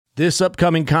This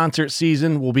upcoming concert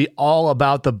season will be all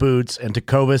about the boots, and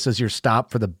Tecovas is your stop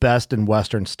for the best in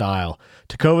Western style.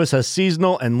 Tecovas has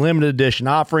seasonal and limited edition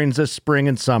offerings this spring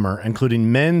and summer,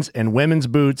 including men's and women's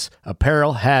boots,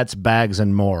 apparel, hats, bags,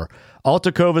 and more. All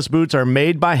Tecovas boots are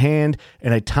made by hand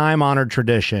in a time-honored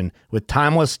tradition with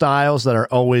timeless styles that are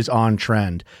always on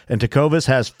trend. And Tecovas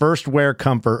has first wear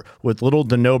comfort with little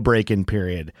to no break-in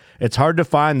period. It's hard to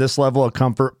find this level of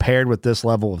comfort paired with this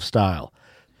level of style.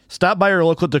 Stop by your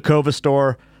local Tecovas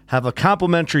store, have a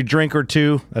complimentary drink or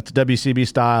two, that's WCB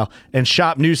style, and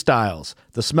shop new styles.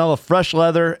 The smell of fresh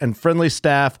leather and friendly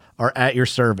staff are at your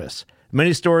service.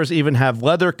 Many stores even have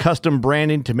leather custom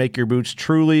branding to make your boots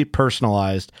truly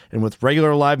personalized. And with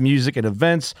regular live music and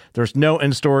events, there's no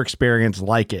in-store experience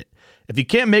like it. If you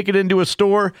can't make it into a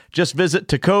store, just visit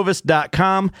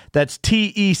tecovas.com. That's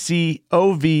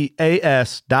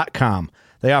TECOVAS.com.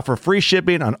 They offer free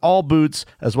shipping on all boots,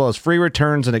 as well as free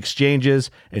returns and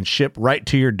exchanges, and ship right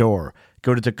to your door.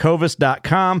 Go to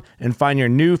tecovas.com and find your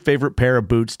new favorite pair of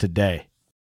boots today.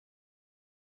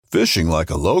 Fishing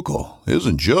like a local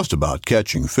isn't just about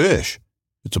catching fish.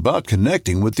 It's about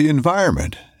connecting with the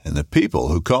environment and the people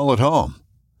who call it home.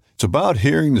 It's about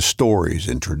hearing the stories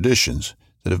and traditions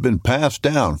that have been passed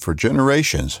down for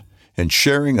generations and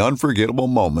sharing unforgettable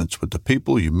moments with the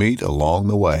people you meet along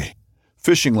the way.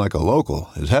 Fishing like a local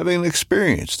is having an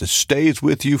experience that stays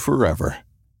with you forever.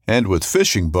 And with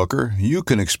Fishing Booker, you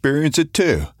can experience it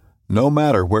too, no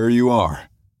matter where you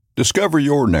are. Discover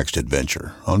your next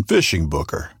adventure on Fishing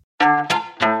Booker.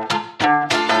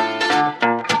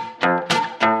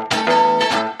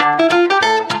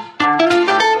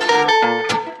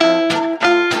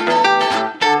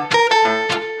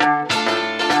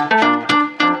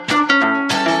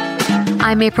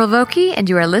 I'm April Vokey, and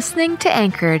you are listening to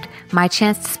Anchored, my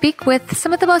chance to speak with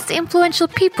some of the most influential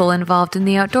people involved in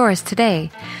the outdoors today.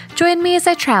 Join me as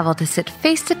I travel to sit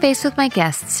face-to-face with my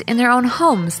guests in their own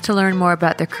homes to learn more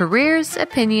about their careers,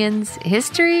 opinions,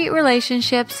 history,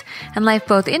 relationships, and life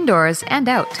both indoors and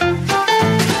out.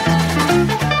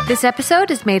 This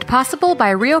episode is made possible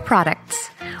by Rio Products.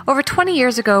 Over 20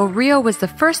 years ago, Rio was the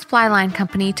first fly line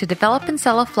company to develop and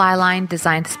sell a fly line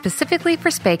designed specifically for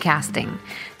spey casting,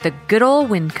 the good old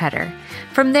wind cutter.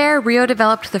 From there, Rio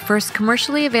developed the first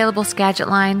commercially available Skagit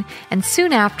line, and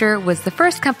soon after was the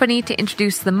first company to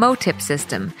introduce the MoTip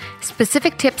system,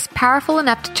 specific tips powerful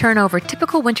enough to turn over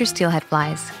typical winter steelhead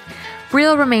flies.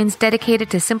 Rio remains dedicated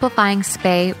to simplifying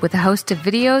spey with a host of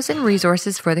videos and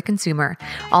resources for the consumer,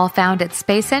 all found at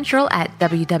Spey Central at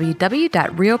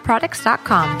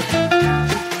www.rioproducts.com.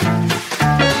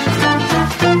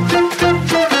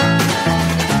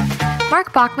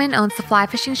 Mark Bachman owns the fly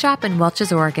fishing shop in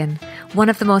Welches, Oregon, one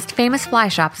of the most famous fly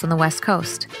shops on the West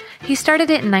Coast. He started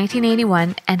it in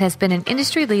 1981 and has been an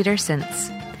industry leader since.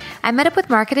 I met up with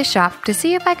Mark at his shop to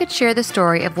see if I could share the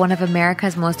story of one of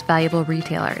America's most valuable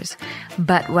retailers.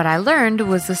 But what I learned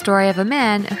was the story of a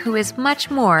man who is much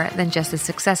more than just a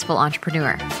successful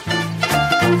entrepreneur.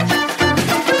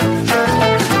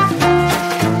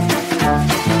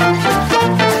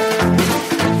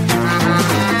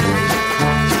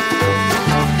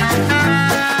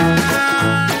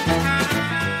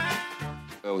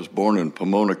 I was born in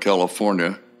Pomona,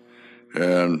 California,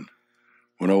 and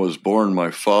when I was born, my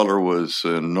father was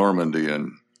in Normandy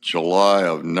in July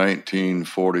of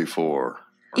 1944.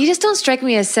 You just don't strike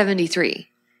me as 73.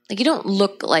 Like, you don't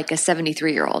look like a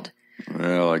 73-year-old.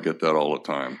 Well, I get that all the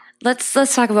time. Let's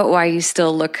talk about why you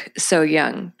still look so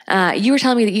young. You were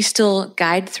telling me that you still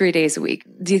guide 3 days a week.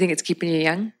 Do you think it's keeping you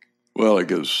young? Well, it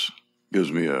gives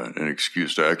me an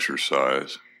excuse to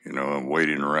exercise. You know, I'm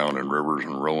wading around in rivers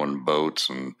and rowing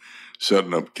boats and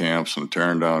setting up camps and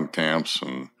tearing down camps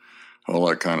and all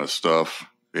that kind of stuff,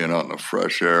 being out in the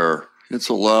fresh air. It's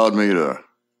allowed me to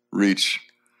reach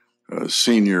a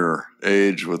senior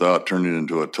age without turning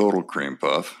into a total cream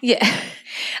puff. Yeah.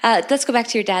 Let's go back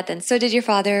to your dad then. So did your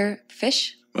father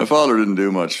fish? My father didn't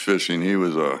do much fishing. He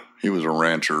was a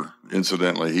rancher.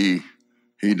 Incidentally,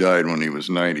 he died when he was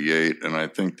 98, and I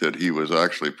think that he was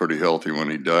actually pretty healthy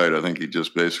when he died. I think he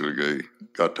just basically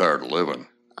got tired of living.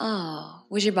 Oh,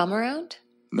 was your mom around?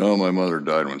 No, my mother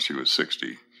died when she was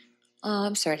 60. Oh,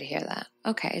 I'm sorry to hear that.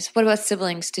 Okay, so what about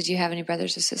siblings? Did you have any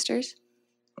brothers or sisters?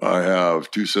 I have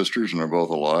 2 sisters, and they're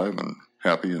both alive and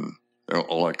happy and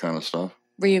all that kind of stuff.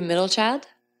 Were you a middle child?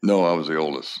 No, I was the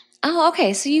oldest. Oh,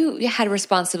 okay, so you had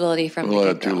responsibility from the Well,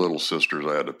 I get-go. had 2 little sisters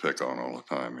I had to pick on all the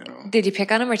time, you know. Did you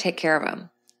pick on them or take care of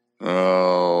them?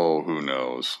 Oh, who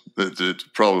knows? It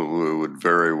probably would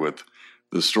vary with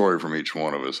the story from each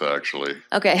one of us, actually.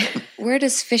 Okay, where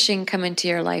does fishing come into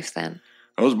your life then?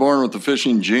 I was born with the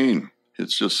fishing gene.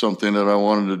 It's just something that I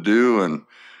wanted to do, and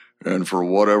And for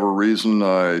whatever reason,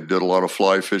 I did a lot of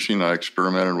fly fishing. I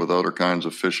experimented with other kinds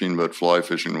of fishing, but fly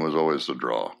fishing was always the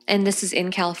draw. And this is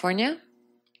in California?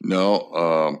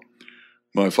 No,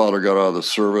 my father got out of the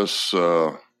service.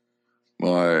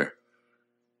 My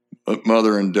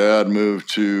mother and dad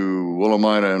moved to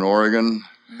Willamina in Oregon,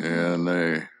 and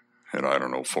they had,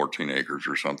 14 acres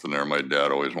or something there. My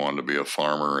dad always wanted to be a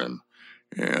farmer, and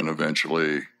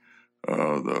eventually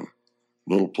the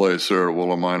little place there at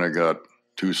Willamina got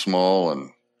too small,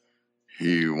 and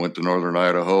he went to northern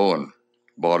Idaho and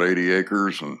bought 80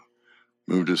 acres and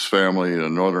moved his family to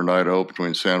northern Idaho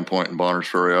between Sandpoint and Bonners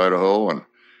Ferry, Idaho,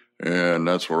 and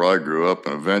that's where I grew up.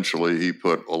 And eventually he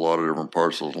put a lot of different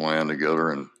parcels of land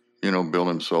together and, built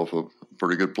himself a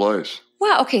pretty good place.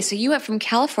 Wow. Okay. So you went from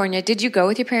California. Did you go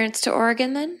with your parents to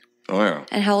Oregon then? Oh, yeah.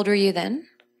 And how old were you then?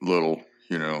 Little,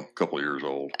 a couple of years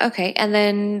old. Okay. And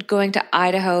then going to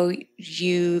Idaho,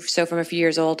 so from a few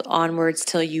years old onwards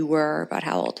till you were about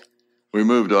how old? We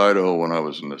moved to Idaho when I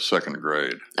was in the second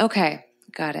grade. Okay.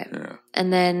 Got it. Yeah.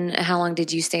 And then how long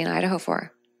did you stay in Idaho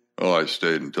for? Oh, I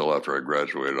stayed until after I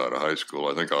graduated out of high school.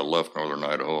 I think I left northern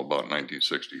Idaho about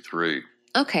 1963.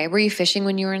 Okay. Were you fishing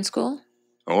when you were in school?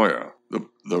 Oh, yeah.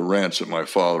 The ranch that my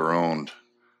father owned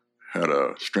had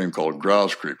a stream called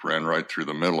Grouse Creek, ran right through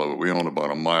the middle of it. We owned about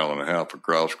 1.5 miles of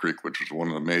Grouse Creek, which was one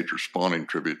of the major spawning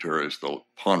tributaries, the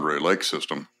Pondray Lake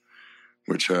system,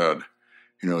 which had,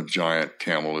 giant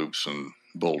cameloops and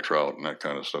bull trout and that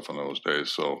kind of stuff in those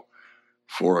days. So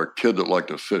for a kid that liked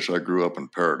to fish, I grew up in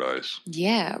paradise.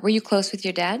 Yeah. Were you close with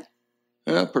your dad?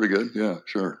 Yeah, pretty good. Yeah,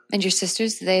 sure. And your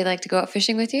sisters, did they like to go out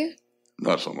fishing with you?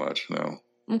 Not so much, no.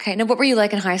 Okay. Now, what were you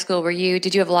like in high school?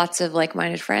 Did you have lots of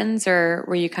like-minded friends, or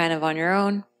were you kind of on your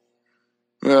own?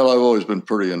 Well, I've always been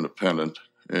pretty independent,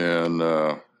 and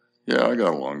I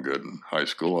got along good in high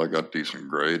school. I got decent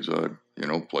grades. I,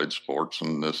 played sports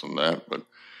and this and that, but,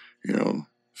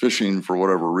 fishing for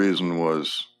whatever reason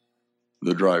was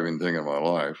the driving thing in my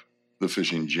life. The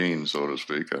fishing gene, so to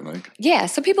speak, I think. Yeah,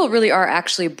 some people really are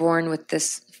actually born with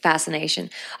this fascination.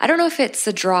 I don't know if it's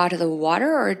a draw to the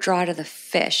water or a draw to the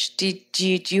fish. Do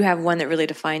you have one that really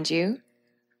defines you?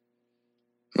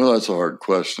 Well, that's a hard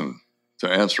question to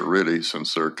answer, really,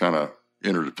 since they're kind of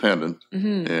interdependent.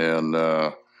 Mm-hmm. And,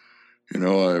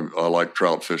 I like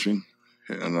trout fishing,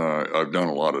 and I've done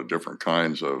a lot of different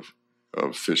kinds of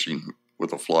fishing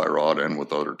with a fly rod and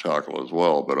with other tackle as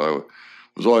well. But I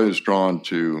was always drawn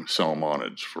to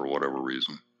salmonids for whatever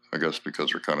reason. I guess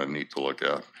because they're kind of neat to look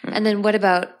at. Yeah. And then what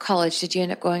about college? Did you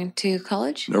end up going to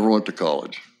college? Never went to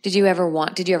college. Did you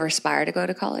ever aspire to go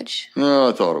to college? No,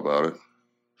 I thought about it.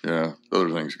 Yeah, other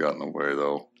things got in the way,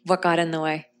 though. What got in the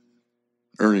way?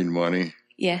 Earning money.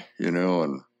 Yeah.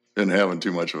 And having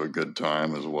too much of a good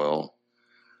time as well.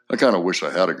 I kind of wish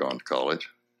I had gone to college.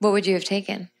 What would you have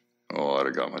taken? Oh, I'd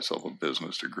have got myself a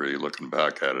business degree. Looking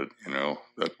back at it,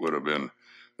 that would have been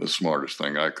the smartest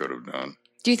thing I could have done.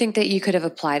 Do you think that you could have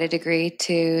applied a degree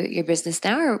to your business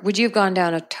now, or would you have gone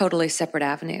down a totally separate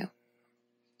avenue?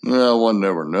 Well, one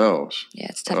never knows. Yeah,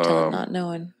 it's tough to not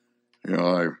knowing.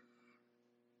 I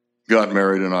got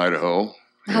married in Idaho.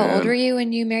 How old were you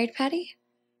when you married Patty?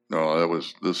 No,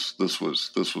 this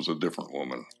was a different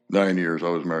woman. 9 years. I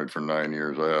was married for 9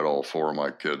 years. I had all 4 of my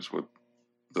kids with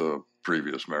the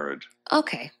previous marriage.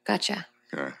 Okay, gotcha.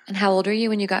 Okay. And how old were you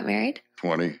when you got married?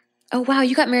 20. Oh, wow,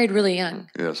 you got married really young.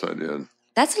 Yes, I did.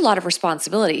 That's a lot of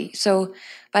responsibility. So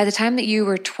by the time that you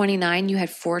were 29, you had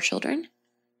 4 children?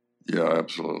 Yeah,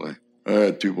 absolutely. I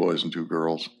had 2 boys and 2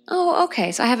 girls. Oh,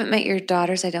 okay. So I haven't met your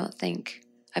daughters, I don't think.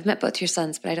 I've met both your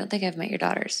sons, but I don't think I've met your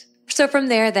daughters. So from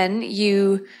there, then,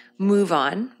 you move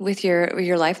on with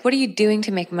your life. What are you doing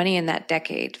to make money in that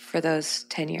decade for those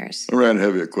 10 years? I ran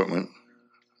heavy equipment.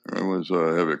 I was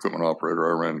a heavy equipment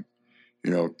operator. I ran,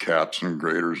 cats and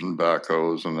graders and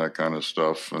backhoes and that kind of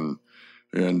stuff, and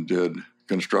did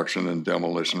construction and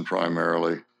demolition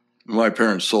primarily. My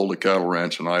parents sold a cattle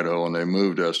ranch in Idaho, and they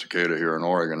moved to Estacada here in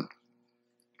Oregon.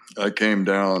 I came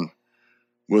down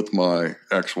with my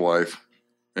ex-wife,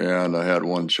 and I had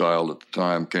 1 child at the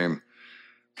time. Came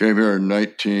here in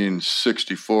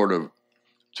 1964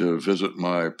 to visit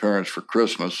my parents for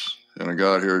Christmas, and I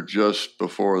got here just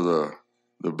before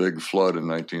the big flood in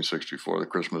 1964, the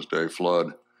Christmas Day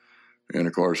flood. And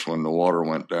of course, when the water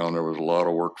went down, there was a lot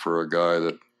of work for a guy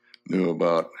that knew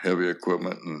about heavy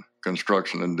equipment and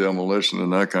construction and demolition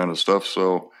and that kind of stuff.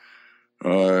 So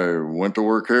I went to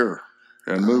work here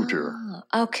and moved here.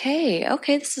 Okay.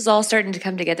 This is all starting to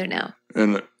come together now.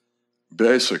 And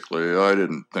basically, I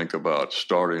didn't think about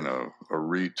starting a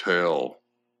retail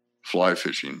fly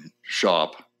fishing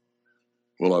shop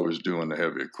while I was doing the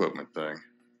heavy equipment thing.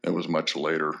 That was much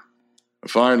later.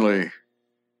 Finally,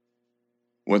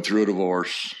 went through a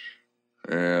divorce,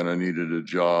 and I needed a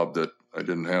job that I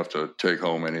didn't have to take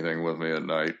home anything with me at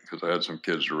night because I had some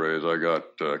kids to raise. I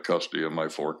got custody of my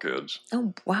 4 kids.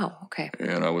 Oh, wow. Okay.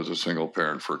 And I was a single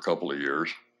parent for a couple of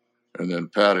years. And then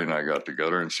Patty and I got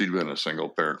together, and she'd been a single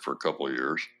parent for a couple of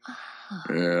years.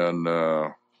 Uh-huh.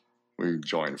 And we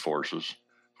joined forces.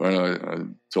 Finally, I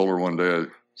told her one day, I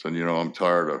said, I'm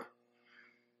tired of,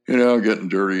 getting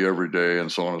dirty every day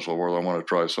and so on and so forth. I want to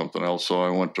try something else. So I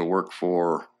went to work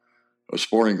for a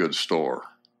sporting goods store.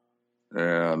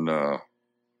 And the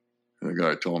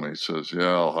guy told me, he says, yeah,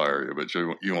 I'll hire you, but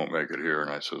you won't make it here.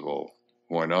 And I said, well,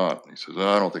 why not? And he says,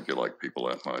 I don't think you like people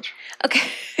that much. Okay.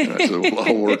 And I said, well,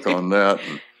 I'll work on that.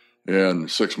 And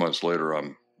 6 months later,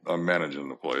 I'm managing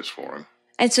the place for him.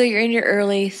 And so you're in your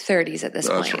early 30s at this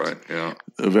point. That's right, yeah.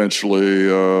 Eventually,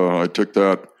 I took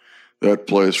that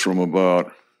place from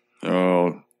about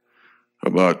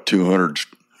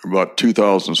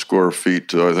 2,000 square feet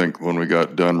to, I think, when we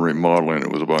got done remodeling,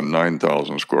 it was about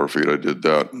 9,000 square feet. I did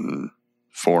that in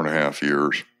 4.5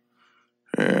 years.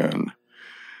 And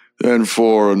then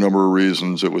for a number of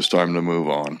reasons, it was time to move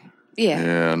on. Yeah.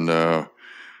 And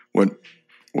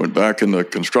went back in the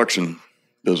construction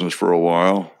business for a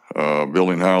while,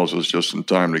 building houses just in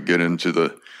time to get into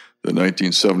the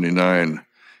 1979-80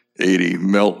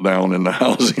 meltdown in the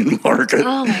housing market.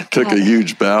 Oh my God. Took a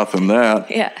huge bath in that.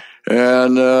 Yeah.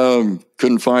 And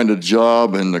couldn't find a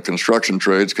job in the construction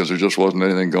trades because there just wasn't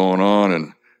anything going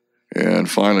on. And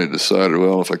finally decided,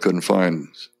 well, if I couldn't find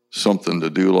something to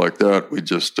do like that, we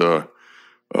just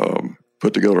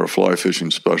put together a fly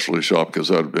fishing specialty shop because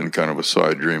that had been kind of a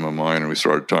side dream of mine. And we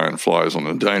started tying flies on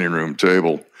the dining room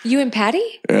table. You and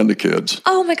Patty? And the kids.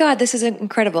 Oh my God, this is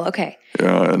incredible. Okay.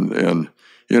 Yeah, and then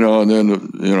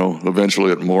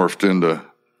eventually it morphed into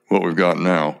what we've got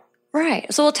now.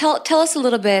 Right. So tell us a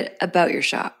little bit about your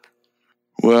shop.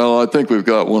 Well, I think we've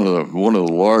got one of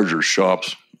the larger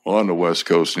shops on the West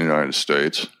Coast of the United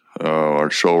States.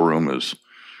 Our showroom is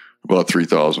about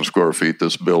 3,000 square feet.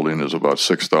 This building is about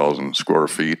 6,000 square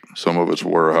feet. Some of it's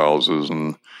warehouses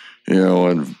and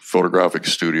photographic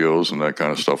studios and that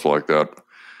kind of stuff like that.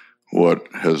 What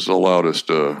has allowed us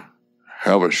to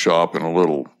have a shop in a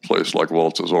little place like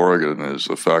Waltz's, Oregon, is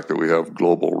the fact that we have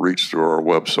global reach through our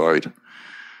website.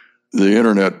 The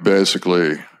internet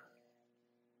basically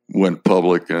went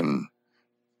public in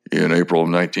April of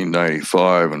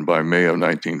 1995, and by May of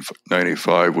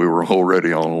 1995, we were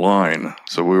already online.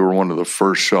 So we were one of the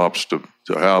first shops to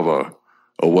have a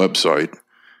website.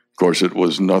 Of course, it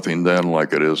was nothing then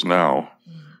like it is now,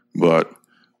 but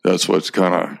that's what's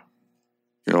kind of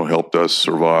helped us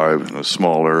survive in a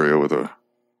small area with a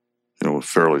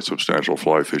fairly substantial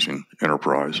fly fishing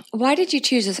enterprise. Why did you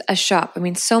choose a shop? I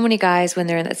mean, so many guys, when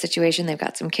they're in that situation, they've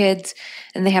got some kids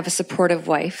and they have a supportive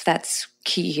wife. That's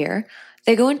key here.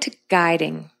 They go into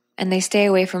guiding and they stay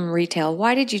away from retail.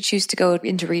 Why did you choose to go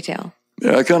into retail?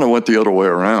 Yeah, I kind of went the other way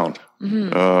around.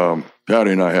 Mm-hmm.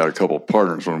 Patty and I had a couple of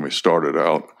partners when we started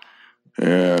out,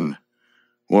 and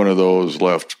one of those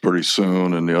left pretty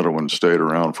soon and the other one stayed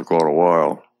around for quite a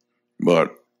while.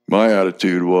 But my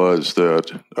attitude was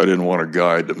that I didn't want to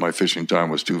guide, that my fishing time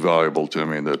was too valuable to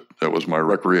me, that was my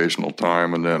recreational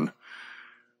time. And then,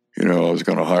 I was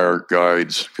going to hire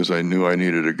guides because I knew I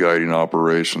needed a guiding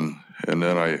operation. And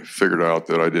then I figured out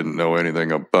that I didn't know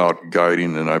anything about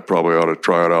guiding and I probably ought to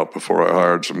try it out before I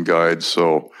hired some guides.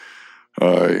 So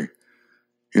I,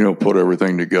 put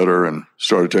everything together and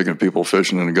started taking people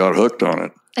fishing and got hooked on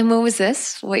it. And what was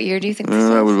this? What year do you think this was?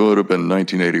 It would have been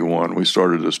 1981. We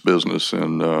started this business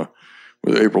with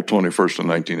April 21st of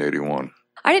 1981.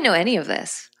 I didn't know any of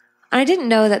this. And I didn't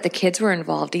know that the kids were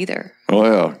involved either. Oh,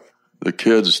 yeah. The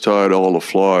kids tied all the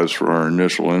flies for our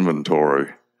initial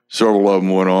inventory. Several of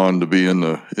them went on to be in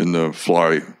the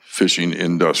fly fishing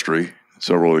industry.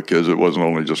 Several of the kids, it wasn't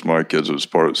only just my kids, it was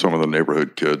part of some of the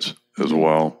neighborhood kids as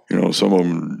well. Some of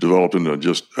them developed into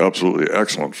just absolutely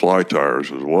excellent fly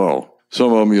tires as well.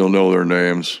 Some of them, you'll know their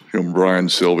names. Brian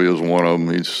Sylvia is one of them.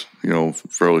 He's,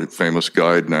 fairly famous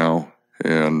guide now.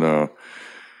 And,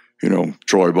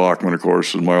 Troy Bachman, of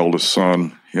course, is my oldest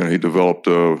son. He developed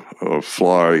a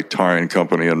fly tying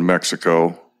company in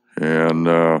Mexico. And,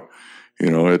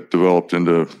 it developed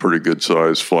into a pretty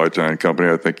good-sized fly tying company.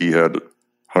 I think he had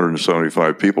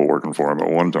 175 people working for him at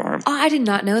one time. Oh, I did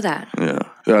not know that. Yeah.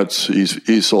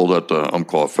 He sold that to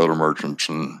Umpqua Feather Merchants,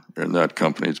 and that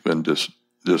company's been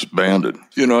disbanded.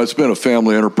 It's been a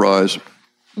family enterprise.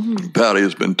 Mm-hmm. Patty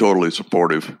has been totally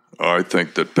supportive. I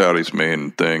think that Patty's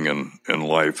main thing in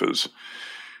life is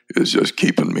just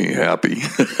keeping me happy.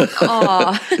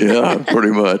 Aw. Yeah,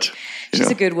 pretty much. She's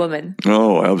a good woman.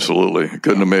 Oh, absolutely.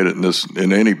 Couldn't have made it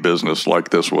in any business like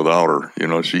this without her.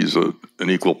 She's an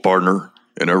equal partner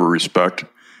in every respect.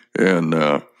 And,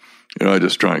 I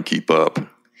just try and keep up.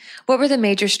 What were the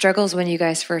major struggles when you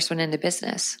guys first went into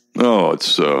business? Oh,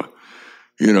 it's,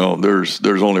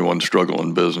 there's only one struggle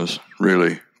in business,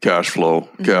 really. Cash flow.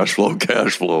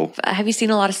 Have you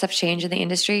seen a lot of stuff change in the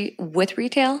industry with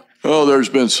retail? Oh, there's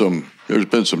been some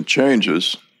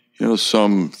changes.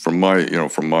 Some from my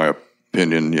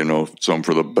opinion, some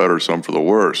for the better, some for the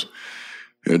worse.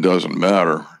 It doesn't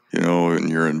matter. When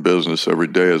you're in business, every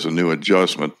day is a new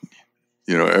adjustment.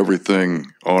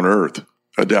 Everything on earth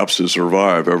adapts to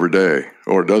survive every day,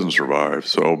 or it doesn't survive.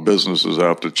 So businesses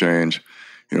have to change.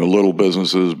 Little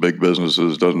businesses, big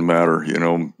businesses, doesn't matter.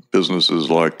 Businesses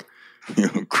like,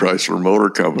 Chrysler Motor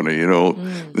Company,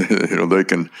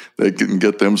 they can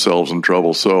get themselves in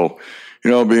trouble. So,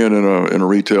 being in a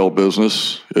retail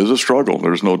business is a struggle.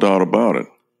 There's no doubt about it.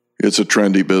 It's a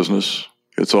trendy business.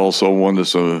 It's also one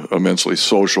that's immensely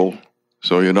social.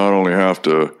 So you not only have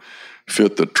to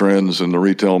fit the trends in the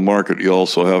retail market, you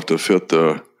also have to fit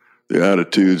the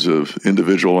attitudes of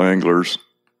individual anglers.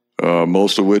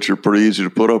 Most of which are pretty easy to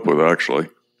put up with, actually.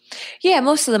 Yeah,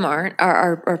 most of them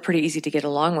are pretty easy to get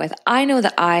along with. I know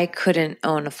that I couldn't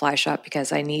own a fly shop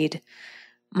because I need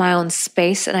my own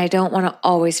space, and I don't want to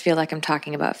always feel like I'm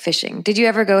talking about fishing. Did you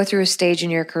ever go through a stage in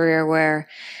your career where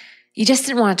you just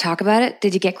didn't want to talk about it?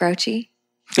 Did you get grouchy?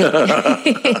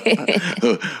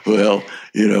 Well,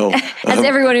 as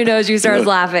everyone who knows you starts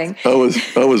laughing. I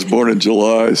was born in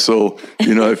July, so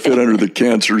I fit under the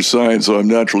Cancer sign, so I'm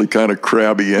naturally kind of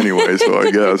crabby anyway. So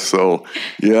I guess so.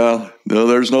 Yeah, no,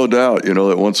 there's no doubt.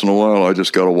 That once in a while I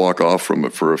just got to walk off from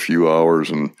it for a few hours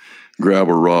and grab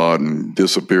a rod and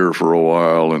disappear for a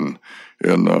while, and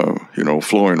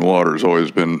flowing water has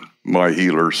always been my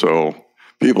healer. So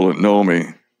people that know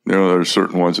me. There's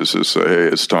certain ones that just say, hey,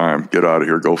 it's time, get out of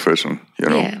here, go fishing,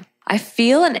 Yeah. I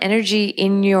feel an energy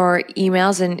in your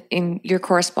emails and in your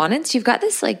correspondence. You've got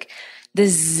this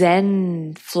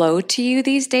Zen flow to you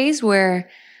these days where,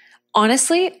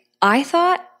 honestly, I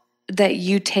thought that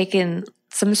you'd taken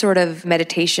some sort of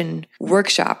meditation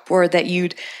workshop or that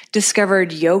you'd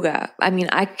discovered yoga. I mean,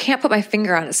 I can't put my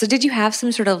finger on it. So did you have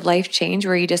some sort of life change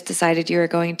where you just decided you were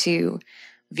going to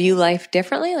view life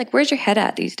differently? Where's your head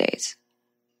at these days?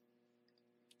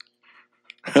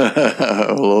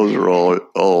 Well, those are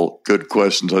all good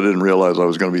questions. I didn't realize I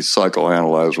was going to be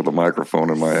psychoanalyzed with a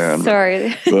microphone in my hand.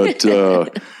 Sorry. But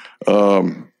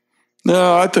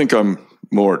no, I think I'm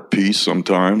more at peace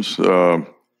sometimes.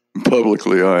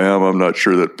 Publicly I am. I'm not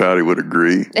sure that Patty would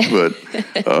agree. But,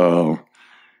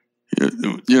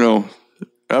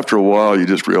 after a while, you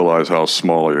just realize how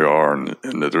small you are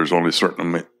and that there's only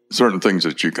certain things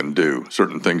that you can do,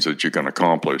 certain things that you can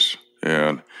accomplish.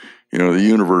 And the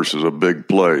universe is a big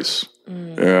place.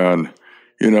 And,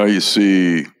 you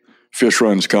see fish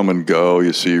runs come and go.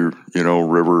 You see,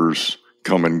 rivers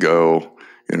come and go.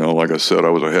 Like I said, I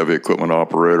was a heavy equipment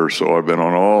operator, so I've been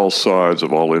on all sides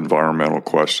of all environmental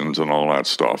questions and all that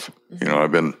stuff.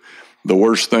 I've been the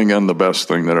worst thing and the best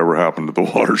thing that ever happened to the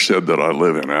watershed that I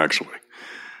live in, actually.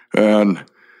 And,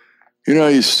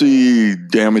 you see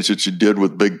damage that you did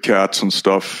with big cats and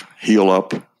stuff heal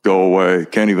up, go away,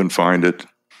 can't even find it.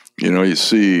 You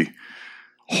see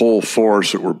whole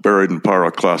forests that were buried in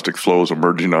pyroclastic flows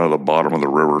emerging out of the bottom of the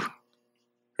river,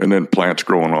 and then plants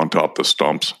growing on top of the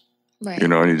stumps. Right.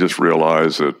 And you just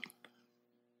realize that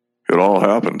it all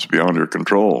happens beyond your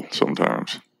control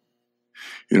sometimes.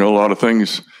 A lot of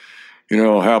things,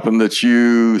 happen that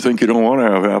you think you don't want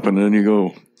to have happen, and then you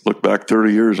go look back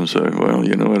 30 years and say, well,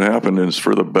 it happened, and it's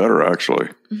for the better, actually.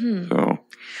 Mm-hmm. So.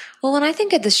 Well, when I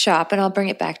think of the shop, and I'll bring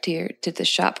it back to the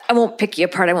shop, I won't pick you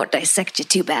apart. I won't dissect you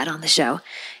too bad on the show,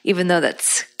 even though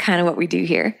that's kind of what we do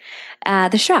here.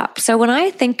 The shop. So when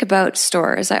I think about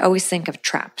stores, I always think of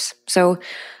traps. So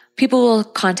people will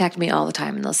contact me all the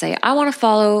time and they'll say, I want to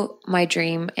follow my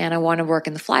dream and I want to work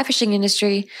in the fly fishing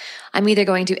industry. I'm either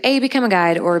going to A, become a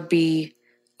guide, or B,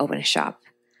 open a shop.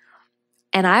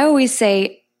 And I always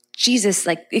say, Jesus,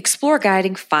 explore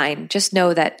guiding, fine. Just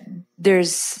know that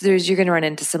there's you're going to run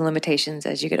into some limitations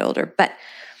as you get older. But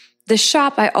the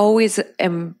shop, I always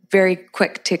am very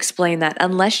quick to explain that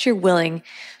unless you're willing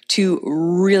to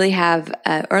really have,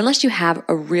 or unless you have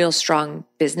a real strong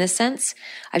business sense,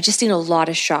 I've just seen a lot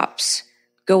of shops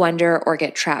go under or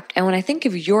get trapped. And when I think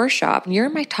of your shop, you're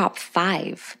in my top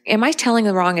 5. Am I telling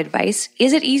the wrong advice?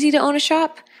 Is it easy to own a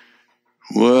shop?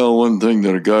 Well, one thing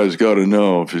that a guy's got to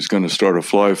know if he's going to start a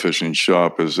fly fishing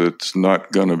shop is it's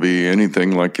not going to be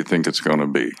anything like you think it's going to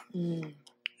be.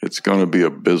 It's going to be a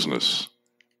business.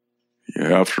 You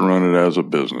have to run it as a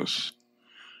business.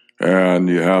 And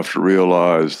you have to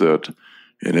realize that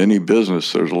in any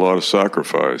business, there's a lot of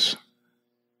sacrifice.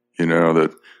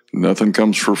 That nothing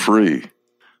comes for free.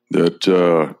 That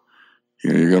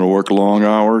you're going to work long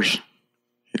hours.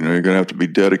 You're going to have to be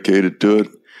dedicated to it.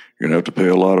 You're going to have to pay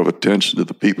a lot of attention to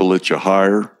the people that you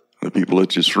hire, the people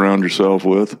that you surround yourself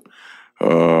with.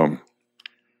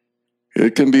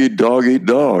 It can be dog eat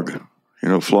dog.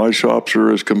 Fly shops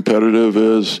are as competitive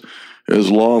as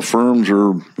law firms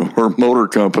or motor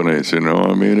companies.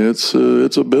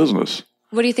 It's a business.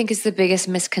 What do you think is the biggest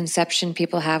misconception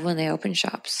people have when they open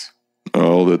shops?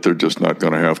 Oh, that they're just not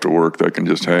going to have to work. They can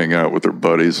just hang out with their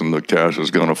buddies and the cash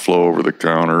is going to flow over the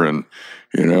counter and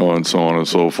so on and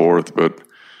so forth. But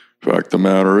the fact of the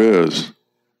matter is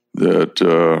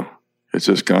that it's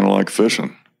just kind of like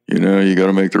fishing. You got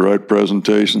to make the right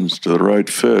presentations to the right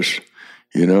fish.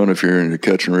 And if you're in the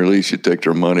catch and release, you take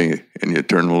their money and you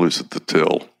turn them loose at the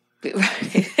till.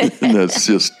 And that's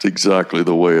just exactly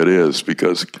the way it is,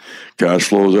 because cash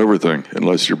flow is everything.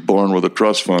 Unless you're born with a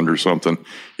trust fund or something,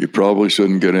 you probably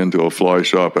shouldn't get into a fly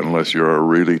shop unless you're a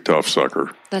really tough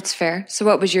sucker. That's fair. So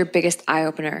what was your biggest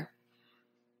eye-opener?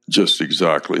 Just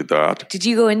exactly that. Did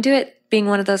you go into it being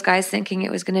one of those guys thinking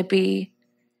it was going to be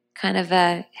kind of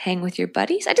a hang with your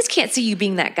buddies? I just can't see you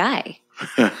being that guy.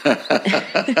 I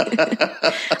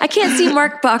can't see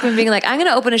Mark Bachman being like, I'm going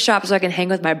to open a shop so I can hang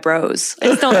with my bros.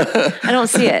 I don't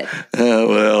see it.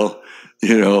 Well,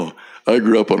 I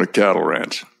grew up on a cattle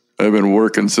ranch. I've been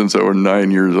working since I was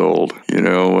 9 years old. When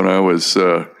I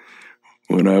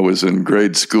was in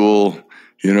grade school,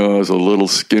 I was a little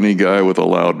skinny guy with a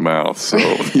loud mouth. So,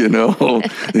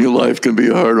 life can be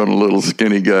hard on a little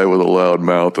skinny guy with a loud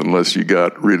mouth unless you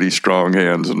got really strong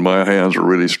hands. And my hands were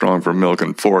really strong for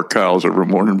milking 4 cows every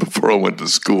morning before I went to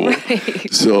school.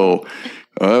 Right. So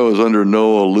I was under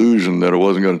no illusion that it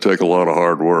wasn't going to take a lot of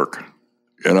hard work.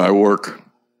 And I work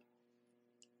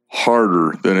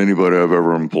harder than anybody I've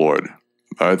ever employed.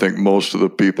 I think most of the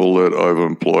people that I've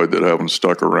employed that haven't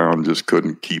stuck around just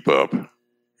couldn't keep up.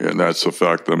 And that's the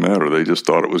fact of the matter. They just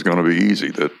thought it was going to be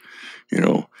easy, that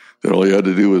all you had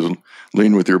to do was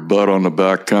lean with your butt on the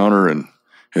back counter and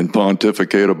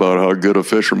pontificate about how good a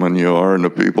fisherman you are, and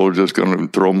the people are just going to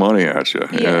throw money at you.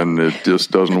 Yeah. And it just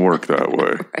doesn't work that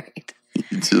way. Right.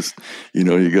 It's just, you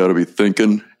got to be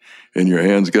thinking, and your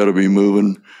hands got to be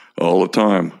moving all the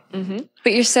time. Mm-hmm.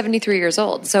 But you're 73 years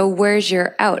old, so where's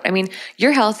your out? I mean,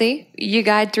 you're healthy. You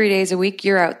guide 3 days a week.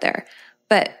 You're out there.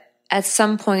 But at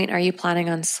some point, are you planning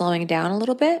on slowing down a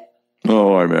little bit?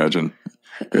 Oh, I imagine.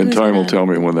 And time will tell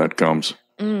me when that comes.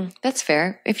 That's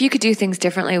fair. If you could do things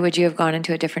differently, would you have gone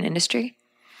into a different industry?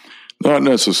 Not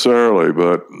necessarily,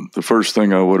 but the first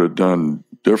thing I would have done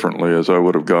differently is I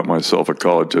would have got myself a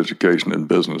college education in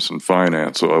business and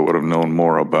finance, so I would have known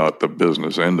more about the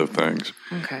business end of things.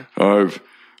 Okay. I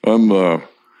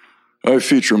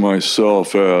feature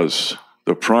myself as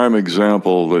the prime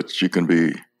example that you can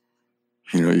be.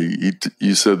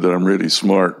 You said that I'm really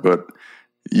smart, but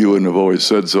you wouldn't have always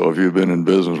said so if you'd been in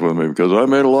business with me, because I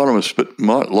made a lot of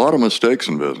mistakes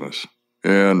in business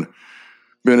and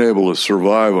been able to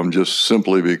survive them just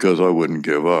simply because I wouldn't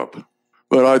give up.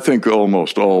 But I think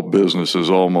almost all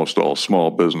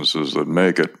small businesses that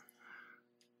make it,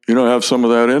 have some of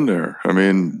that in there. I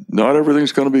mean, not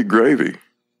everything's going to be gravy.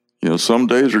 Some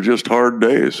days are just hard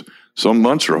days. Some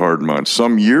months are hard months.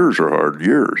 Some years are hard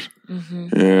years.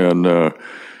 Mm-hmm.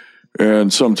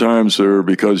 And sometimes they're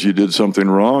because you did something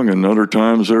wrong, and other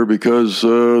times they're because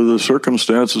the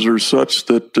circumstances are such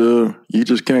that you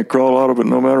just can't crawl out of it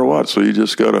no matter what. So you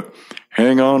just got to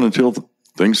hang on until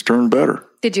things turn better.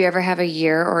 Did you ever have a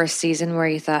year or a season where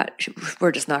you thought,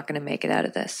 we're just not going to make it out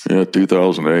of this? Yeah,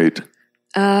 2008.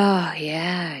 Oh,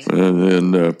 yeah.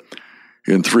 And then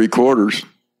in 3 quarters,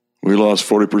 we lost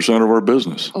 40% of our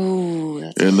business. Oh,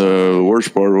 and the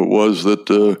worst part of it was that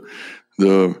the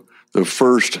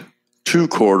first 2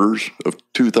 quarters of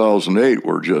 2008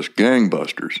 were just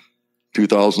gangbusters.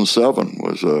 2007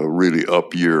 was a really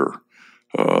up year.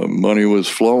 Money was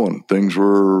flowing. Things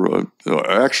were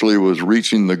actually was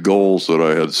reaching the goals that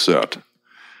I had set,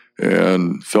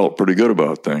 and felt pretty good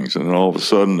about things. And then all of a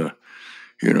sudden, the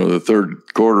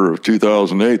 3rd quarter of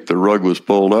 2008, the rug was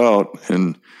pulled out,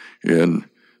 and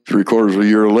 3 quarters of a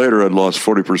year later, I'd lost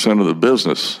 40% of the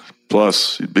business.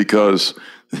 Plus, because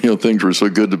things were so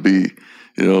good to be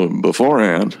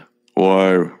beforehand,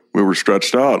 why we were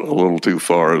stretched out a little too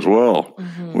far as well.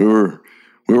 Mm-hmm.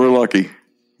 We were lucky.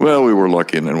 Well, we were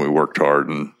lucky, and then we worked hard,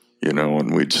 and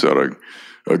we'd set a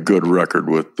good record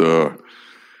with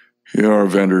our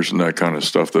vendors and that kind of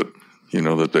stuff, that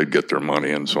that they'd get their money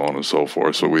and so on and so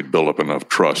forth. So we'd build up enough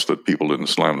trust that people didn't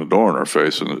slam the door in our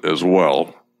face as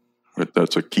well.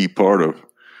 That's a key part of,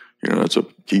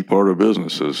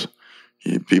 business is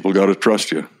people got to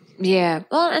trust you. Yeah.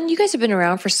 Well, and you guys have been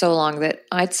around for so long that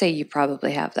I'd say you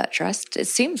probably have that trust. It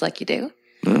seems like you do.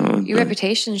 Your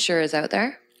reputation sure is out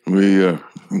there.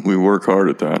 We work hard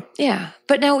at that. Yeah.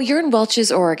 But now you're in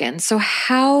Welches, Oregon. So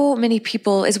how many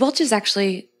people is Welches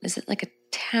actually, is it like a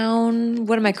town?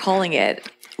 What am I calling it?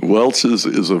 Welches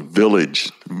is a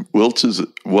village. Welches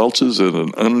is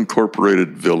an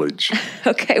unincorporated village.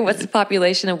 Okay. What's the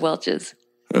population of Welches?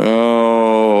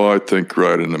 Oh, I think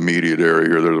right in the immediate area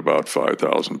here, there's about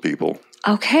 5,000 people.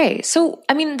 Okay. So,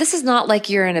 I mean, this is not like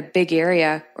you're in a big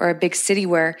area or a big city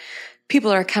where people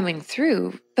are coming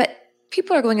through, but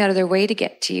people are going out of their way to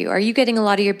get to you. Are you getting a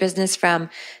lot of your business from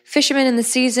fishermen in the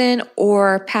season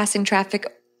or passing traffic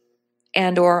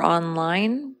and or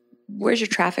online? Where's your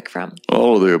traffic from?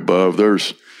 All of the above.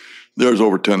 There's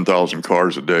over 10,000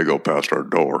 cars a day go past our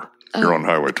door here on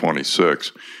Highway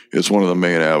 26. It's one of the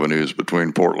main avenues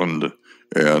between Portland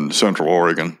and Central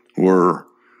Oregon. We're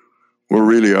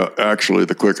really actually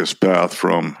the quickest path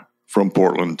from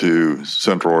Portland to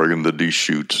Central Oregon, the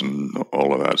Deschutes and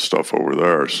all of that stuff over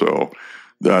there. So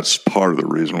that's part of the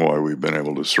reason why we've been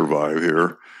able to survive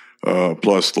here.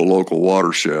 Plus the local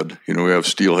watershed. We have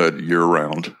steelhead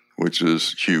year-round, which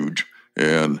is huge.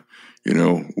 And,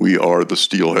 we are the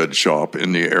steelhead shop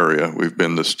in the area. We've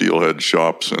been the steelhead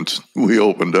shop since we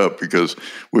opened up because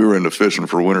we were into fishing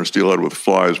for winter steelhead with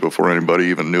flies before anybody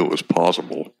even knew it was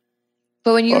possible.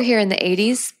 But when you were here in the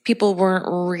 80s, people weren't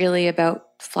really about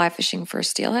fly fishing for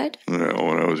steelhead? When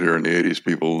I was here in the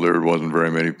 80s, there wasn't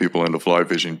very many people into fly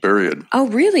fishing, period. Oh,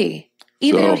 really?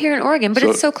 Even out here in Oregon, but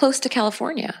it's so close to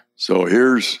California. So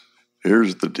here's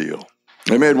the deal.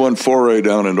 I made one foray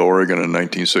down into Oregon in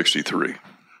 1963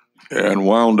 and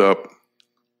wound up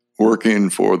working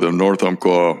for the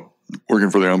Umpqua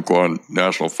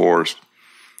National Forest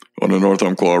on the North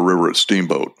Umpqua River at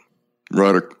Steamboat,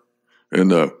 right in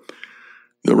the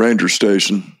ranger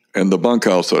station. And the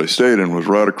bunkhouse that I stayed in was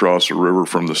right across the river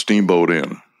from the Steamboat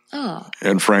Inn. Oh.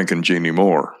 And Frank and Jeannie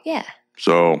Moore. Yeah.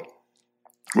 So,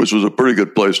 which was a pretty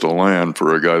good place to land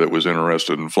for a guy that was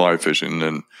interested in fly fishing.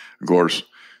 And, of course,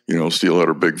 steelhead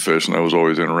are big fish, and I was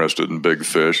always interested in big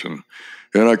fish. And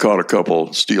I caught a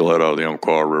couple steelhead out of the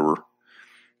Umpqua River.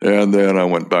 And then I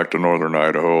went back to northern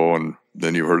Idaho, and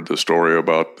then you heard the story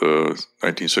about the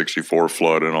 1964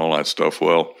 flood and all that stuff.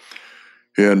 Well,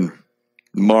 in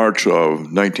March of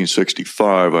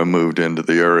 1965, I moved into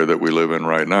the area that we live in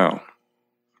right now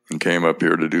and came up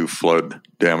here to do flood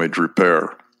damage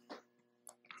repair.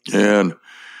 And,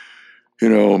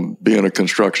 being a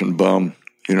construction bum,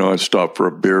 I'd stop for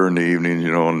a beer in the evening,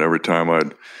 and every time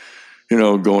I'd,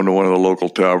 go into one of the local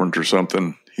taverns or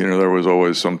something, there was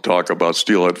always some talk about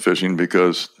steelhead fishing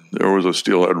because there was a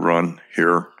steelhead run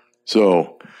here.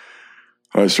 So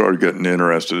I started getting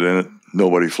interested in it.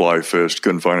 Nobody fly fished,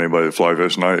 couldn't find anybody to fly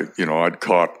fish. And I'd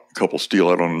caught a couple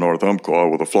steelhead on the North Umpqua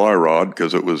with a fly rod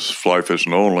because it was fly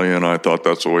fishing only. And I thought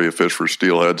that's the way you fish for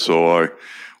steelhead. So I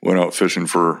went out fishing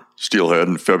for steelhead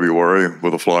in February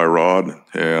with a fly rod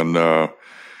and,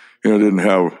 didn't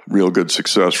have real good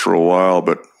success for a while,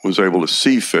 but was able to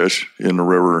see fish in the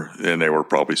river, and they were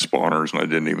probably spawners, and I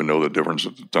didn't even know the difference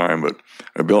at the time, but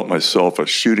I built myself a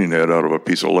shooting head out of a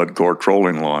piece of lead core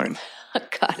trolling line.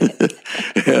 Got it.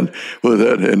 And with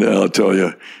that, and I'll tell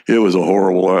you, it was a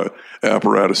horrible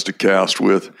apparatus to cast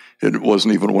with. It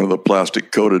wasn't even one of the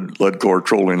plastic-coated lead core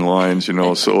trolling lines,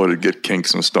 so it'd get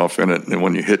kinks and stuff in it, and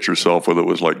when you hit yourself with it, it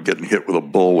was like getting hit with a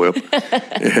bullwhip.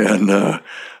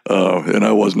 And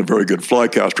I wasn't a very good fly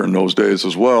caster in those days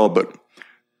as well, but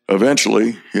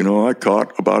eventually, I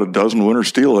caught about a dozen winter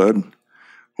steelhead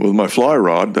with my fly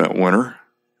rod that winter,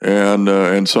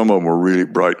 and some of them were really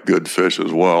bright, good fish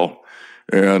as well.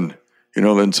 And,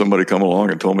 then somebody come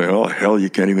along and told me, oh, hell, you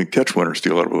can't even catch winter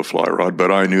steelhead with a fly rod, but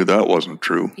I knew that wasn't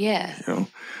true. Yeah.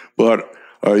 But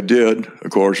I did, of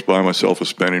course, buy myself a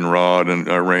spinning rod, and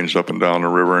I ranged up and down the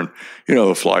river, and,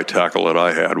 the fly tackle that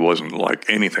I had wasn't like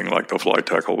anything like the fly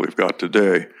tackle we've got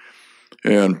today.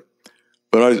 But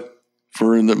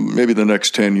maybe the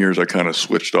next 10 years, I kind of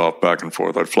switched off back and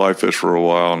forth. I'd fly fish for a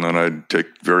while, and then I'd take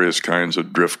various kinds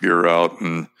of drift gear out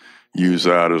and use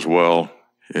that as well.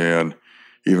 And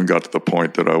even got to the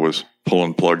point that I was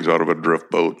pulling plugs out of a drift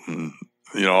boat and,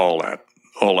 all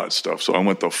that stuff. So I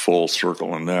went the full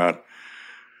circle in that.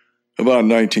 About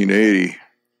 1980,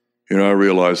 I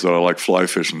realized that I like fly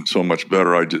fishing so much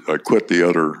better. I quit the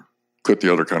other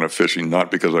kind of fishing,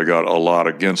 not because I got a lot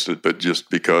against it, but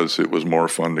just because it was more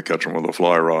fun to catch them with a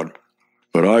fly rod.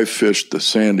 But I fished the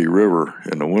Sandy River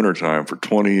in the wintertime for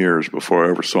 20 years before I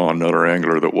ever saw another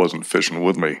angler that wasn't fishing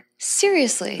with me.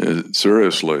 Seriously?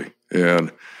 Seriously.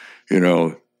 And,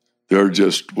 there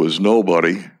just was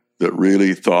nobody that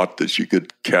really thought that you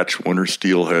could catch winter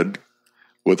steelhead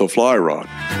with a fly rod.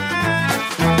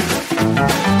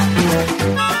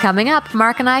 Coming up,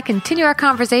 Mark and I continue our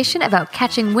conversation about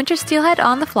catching winter steelhead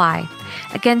on the fly.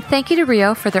 Again, thank you to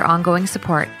Rio for their ongoing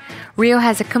support. Rio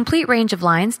has a complete range of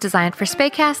lines designed for spey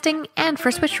casting and for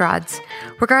switch rods.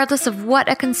 Regardless of what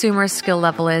a consumer's skill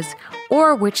level is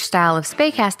or which style of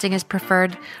spey casting is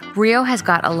preferred, Rio has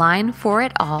got a line for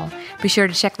it all. Be sure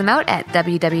to check them out at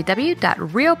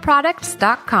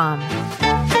www.rioproducts.com.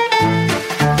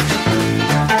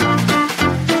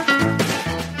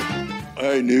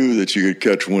 I knew that you could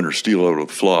catch winter steelhead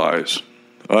with flies.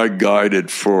 I guided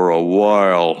for a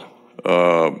while,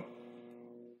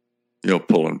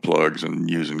 pulling plugs and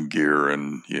using gear,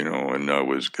 and I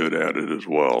was good at it as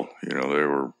well. They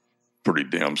were pretty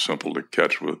damn simple to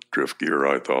catch with drift gear,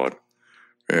 I thought.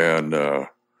 And,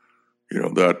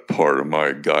 that part of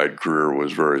my guide career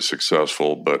was very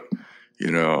successful, but,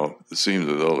 it seems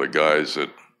as though the guys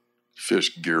that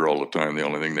fished gear all the time, the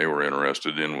only thing they were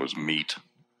interested in was meat.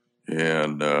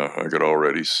 And I could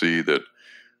already see that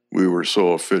we were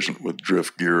so efficient with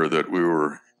drift gear that we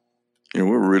were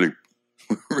really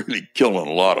killing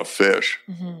a lot of fish.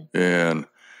 Mm-hmm. And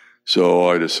so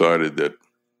I decided that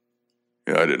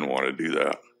I didn't want to do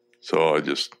that. So I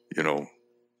just,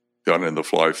 got into the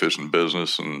fly fishing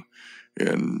business and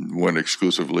went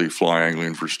exclusively fly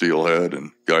angling for steelhead.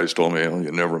 And guys told me,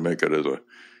 you never make it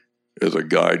as a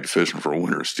guide fishing for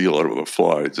winter steelhead with a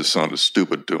fly. It just sounded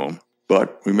stupid to them.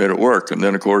 But we made it work. And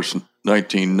then, of course, in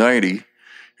 1990,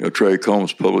 Trey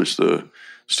Combs published the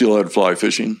Steelhead Fly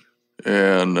Fishing.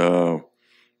 And,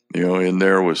 in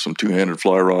there was some two-handed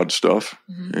fly rod stuff.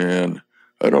 Mm-hmm. And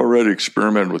I'd already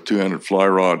experimented with two-handed fly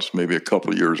rods maybe a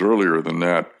couple of years earlier than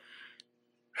that.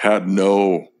 Had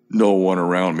no one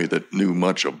around me that knew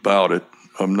much about it.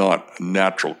 I'm not a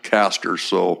natural caster,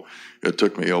 so it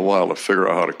took me a while to figure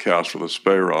out how to cast with a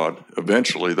spey rod.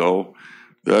 Eventually, though,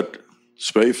 that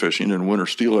spey fishing and winter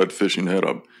steelhead fishing had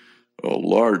a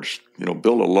large, built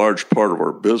a large part of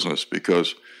our business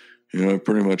because, I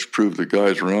pretty much proved the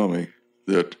guys around me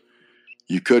that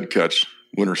you could catch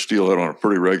winter steelhead on a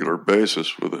pretty regular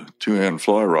basis with a two-hand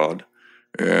fly rod.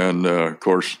 And, of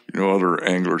course, other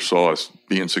anglers saw us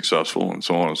being successful and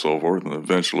so on and so forth. And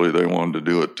eventually they wanted to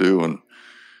do it too. And,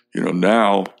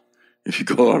 now if you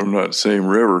go out on that same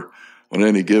river on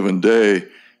any given day,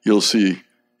 you'll see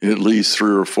at least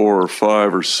 3 or 4 or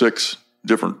 5 or 6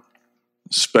 different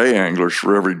spey anglers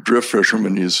for every drift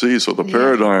fisherman you see. So the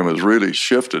paradigm has really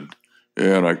shifted.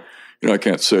 And I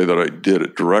can't say that I did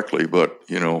it directly, but,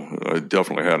 I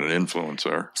definitely had an influence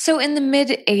there. So in the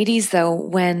mid-'80s, though,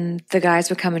 when the guys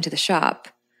would come into the shop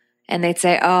and they'd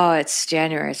say, oh, it's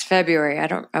January, it's February,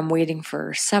 I'm waiting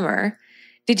for summer.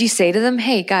 Did you say to them,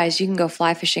 hey, guys, you can go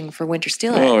fly fishing for winter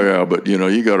steelhead? Oh, yeah, but,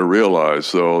 you got to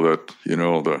realize, though, that,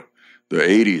 the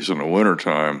 80s in the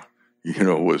wintertime,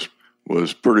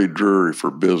 was pretty dreary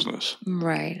for business.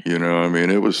 Right.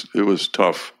 It was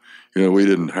tough. We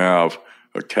didn't have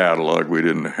a catalog. We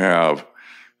didn't have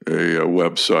a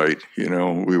website.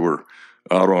 We were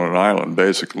out on an island,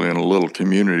 basically in a little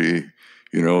community.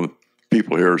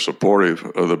 People here are supportive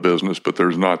of the business, but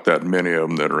there's not that many of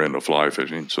them that are into fly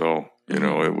fishing. So,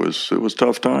 it was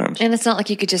tough times. And it's not like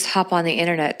you could just hop on the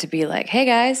internet to be like, hey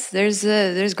guys,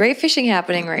 there's great fishing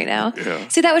happening right now. Yeah.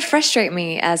 See, that would frustrate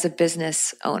me as a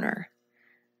business owner.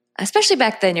 Especially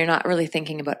back then, you're not really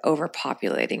thinking about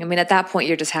overpopulating. I mean, at that point,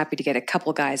 you're just happy to get a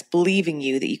couple guys believing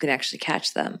you that you can actually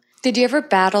catch them. Did you ever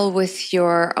battle with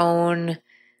your own,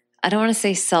 I don't want to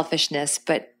say selfishness,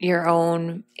 but your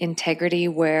own integrity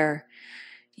where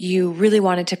you really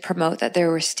wanted to promote that there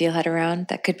were steelhead around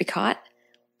that could be caught,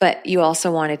 but you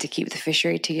also wanted to keep the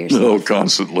fishery to yourself? No,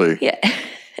 constantly. Yeah.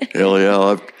 Hell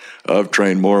yeah, I've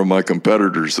trained more of my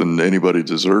competitors than anybody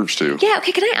deserves to. Yeah,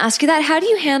 okay, can I ask you that? How do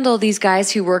you handle these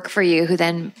guys who work for you who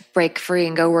then break free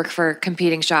and go work for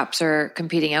competing shops or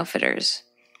competing outfitters?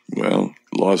 Well,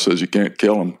 law says you can't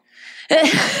kill them.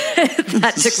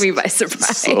 That took me by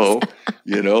surprise. So,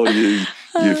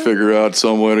 you figure out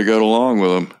some way to get along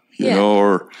with them,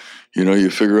 or,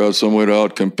 you figure out some way to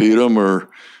outcompete them or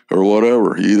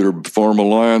whatever. You either form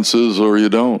alliances or you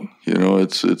don't.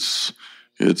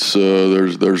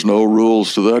 There's no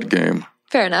rules to that game.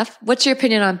 Fair enough. What's your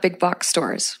opinion on big box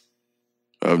stores?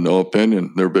 I have no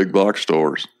opinion. They're big box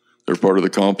stores. They're part of the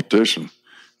competition.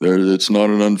 It's not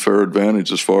an unfair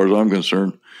advantage as far as I'm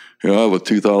concerned. I have a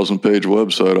 2,000-page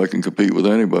website. I can compete with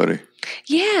anybody.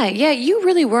 Yeah, you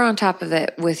really were on top of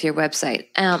it with your website.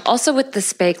 Also with the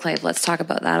Spayclave, let's talk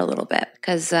about that a little bit,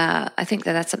 because I think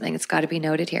that's something that's got to be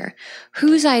noted here.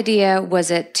 Whose idea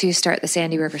was it to start the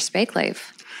Sandy River Spayclave?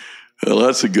 Well,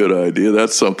 that's a good idea.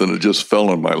 That's something that just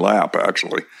fell in my lap,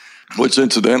 actually, which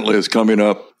incidentally is coming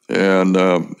up. And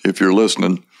if you're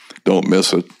listening, don't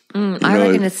miss it. I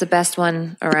reckon it's the best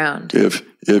one around.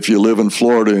 If you live in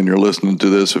Florida and you're listening to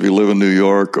this, if you live in New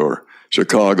York or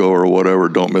Chicago or whatever,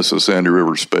 don't miss the Sandy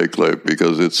River Spayclave,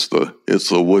 because it's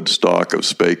the Woodstock of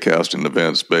spay casting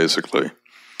events, basically.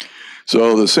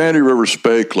 So the Sandy River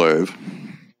Spayclave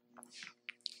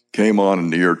came on in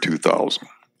the year 2000.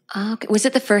 Okay. Was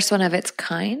it the first one of its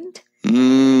kind?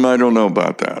 I don't know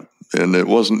about that. And it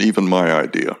wasn't even my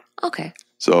idea. Okay.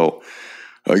 So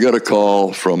I got a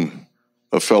call from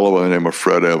a fellow by the name of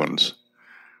Fred Evans,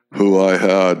 who I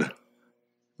had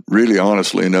really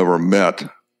honestly never met.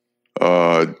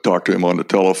 Talked to him on the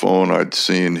telephone. I'd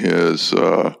seen his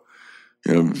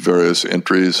various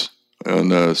entries on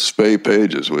the Spay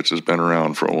Pages, which has been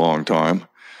around for a long time.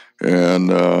 And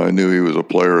I knew he was a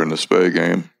player in the Spay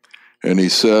game. And he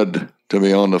said to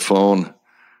me on the phone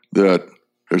that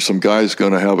there's some guys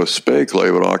going to have a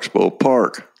Spayclave at Oxbow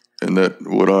Park, and that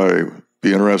would I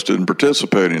be interested in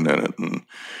participating in it. And,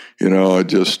 I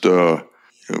just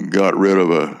got rid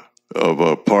of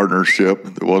a partnership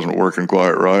that wasn't working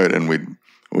quite right, and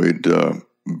we'd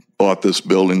bought this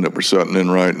building that we're setting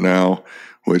in right now,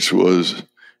 which was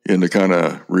in the kind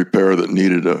of repair that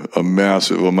needed a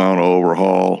massive amount of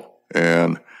overhaul.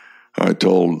 And I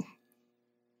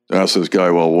asked this guy,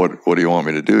 well, what do you want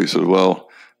me to do? He said, well,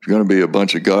 there's going to be a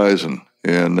bunch of guys and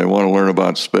they want to learn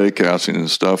about spay casting and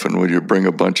stuff, and would you bring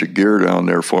a bunch of gear down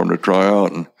there for them to try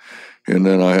out? And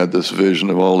then I had this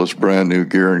vision of all this brand new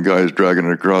gear and guys dragging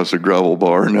it across a gravel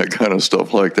bar and that kind of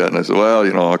stuff like that. And I said,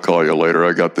 well, I'll call you later.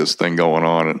 I got this thing going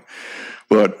on.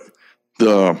 But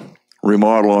the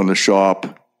remodel on the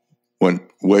shop went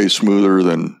way smoother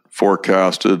than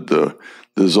forecasted. The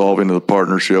dissolving of the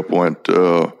partnership went,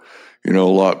 a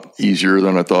lot easier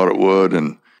than I thought it would.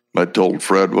 And I told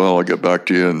Fred, well, I'll get back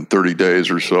to you in 30 days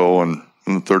or so. And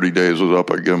when the 30 days was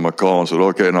up, I gave him a call and said,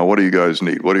 okay, now what do you guys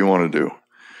need? What do you want to do?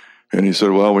 And he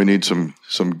said, well, we need some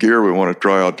gear. We want to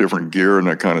try out different gear and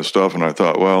that kind of stuff. And I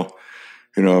thought, well,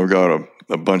 I've got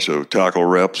a bunch of tackle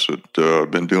reps that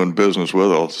I've been doing business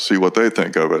with. I'll see what they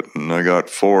think of it. And I got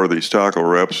 4 of these tackle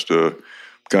reps to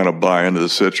kind of buy into the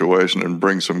situation and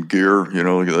bring some gear.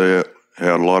 They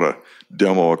had a lot of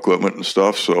demo equipment and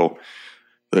stuff. So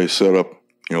they set up,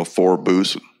 4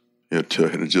 booths. It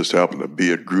just happened to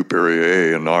be at Group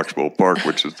Area A in Oxbow Park,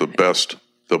 which is the best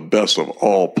of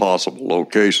all possible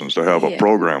locations to have a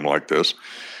program like this,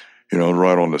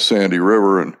 right on the Sandy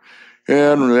River. And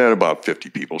we had about 50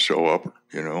 people show up,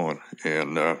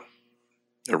 and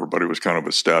everybody was kind of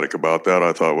ecstatic about that.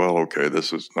 I thought, well, okay,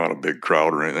 this is not a big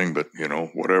crowd or anything, but,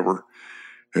 whatever.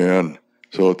 And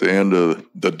so at the end of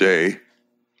the day,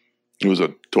 it was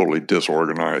a totally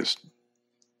disorganized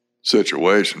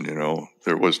situation,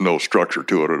 There was no structure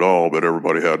to it at all, but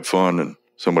everybody had fun. And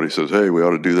somebody says, hey, we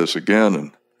ought to do this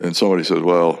again. And somebody says,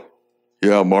 well,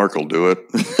 yeah, Mark will do it.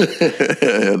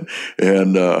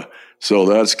 and so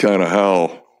that's kind of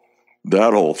how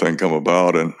that whole thing come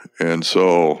about. And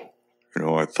so,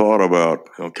 I thought about,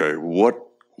 okay, what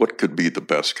could be the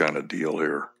best kind of deal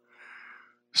here?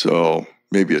 So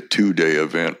maybe a 2-day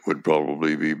event would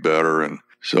probably be better. And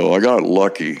so I got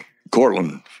lucky.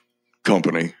 Cortland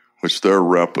Company, which their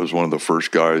rep was one of the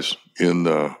first guys in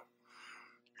the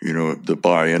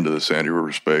buy into the Sandy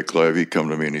River Spayclave. He come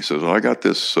to me and he says, I got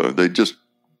this. They just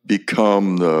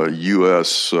become the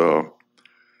U.S.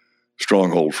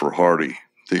 stronghold for Hardy,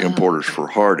 the importers for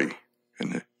Hardy.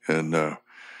 And they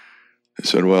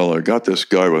said, well, I got this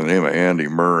guy by the name of Andy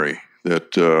Murray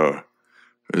that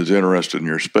is interested in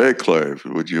your Spayclave.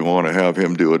 Would you want to have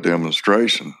him do a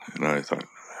demonstration? And I thought,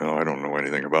 I don't know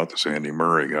anything about this Andy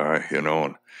Murray guy,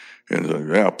 and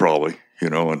yeah, probably,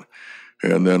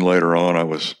 and then later on, I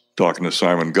was talking to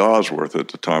Simon Gosworth. At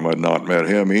the time, I'd not met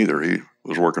him either. He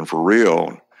was working for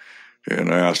Rio,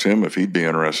 and I asked him if he'd be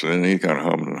interested in it. He kind of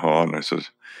hummed and hawed, and I said,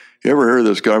 you ever hear of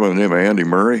this guy by the name of Andy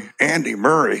Murray? Andy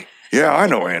Murray? Yeah, I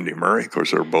know Andy Murray. Of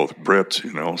course, they're both Brits,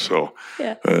 so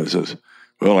he says,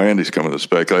 well, Andy's coming to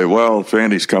Spayclave. Well, if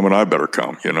Andy's coming, I better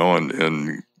come, and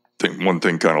one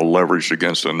thing kind of leveraged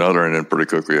against another, and then pretty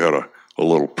quickly had a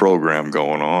little program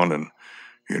going on, and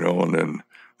then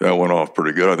that went off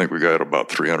pretty good. I think we got about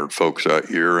 300 folks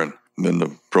that year, and then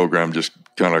the program just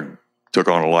kind of took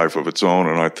on a life of its own.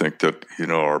 And I think that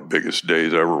our biggest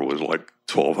days ever was like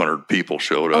 1,200 people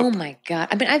showed up. Oh my God.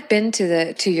 I mean, I've been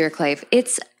to your clave.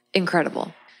 It's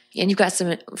incredible. And you've got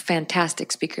some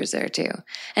fantastic speakers there too.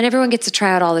 And everyone gets to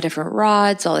try out all the different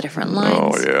rods, all the different lines.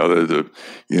 Oh yeah.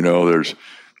 There's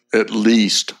at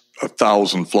least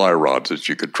 1,000 fly rods that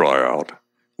you could try out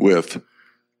with,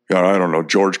 I don't know,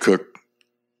 George Cook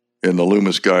and the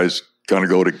Loomis guys kind of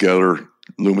go together.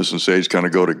 Loomis and Sage kind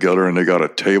of go together, and they got a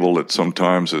table that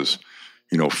sometimes is,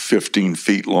 15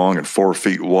 feet long and 4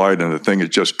 feet wide, and the thing is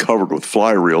just covered with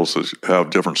fly reels that have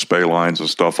different spay lines and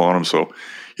stuff on them. So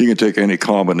you can take any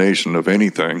combination of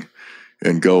anything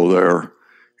and go there.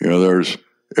 There's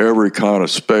every kind of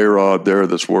spay rod there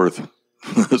that's worth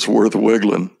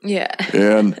wiggling. Yeah.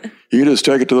 And you just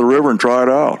take it to the river and try it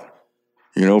out,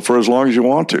 for as long as you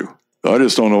want to. I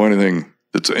just don't know anything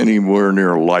that's anywhere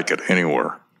near like it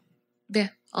anywhere. Yeah,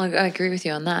 I agree with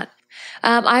you on that.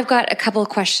 I've got a couple of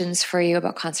questions for you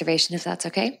about conservation, if that's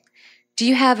okay. Do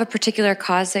you have a particular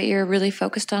cause that you're really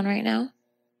focused on right now?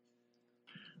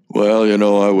 Well,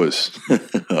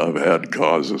 I've had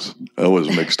causes. I was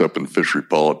mixed up in fishery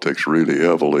politics really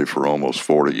heavily for almost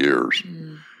 40 years.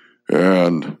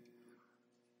 And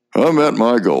I met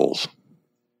my goals.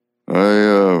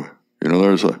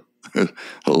 There's a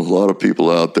lot of people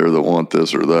out there that want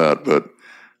this or that, but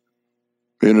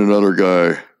being another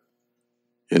guy,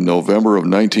 in November of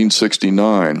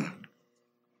 1969,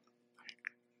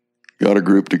 got a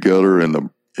group together in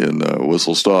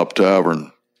Whistle Stop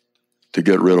Tavern to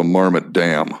get rid of Marmot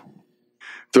Dam.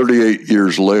 38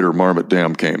 years later, Marmot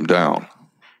Dam came down.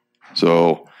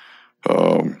 So,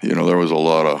 there was a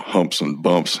lot of humps and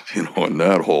bumps, in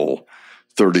that whole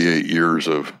 38 years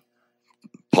of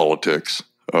politics.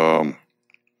 So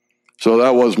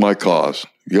that was my cause.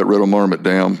 Get rid of Marmot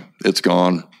Dam. It's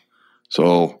gone.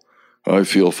 So I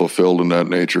feel fulfilled in that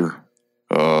nature.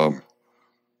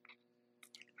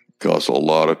 Costs a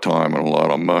lot of time and a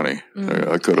lot of money.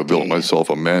 I could have built myself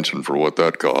a mansion for what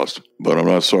that cost, but I'm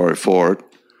not sorry for it.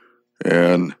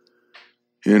 And,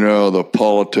 the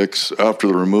politics after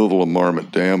the removal of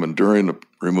Marmot Dam and during the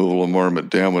removal of Marmot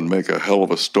Dam would make a hell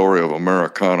of a story of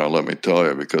Americana, let me tell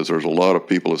you, because there's a lot of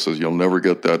people that says you'll never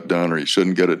get that done, or you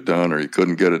shouldn't get it done, or you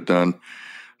couldn't get it done.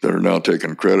 They're now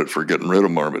taking credit for getting rid of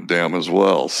Marmot Dam as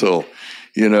well. So,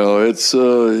 it's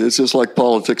just like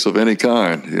politics of any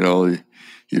kind.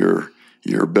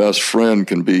 Your best friend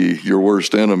can be your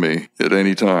worst enemy at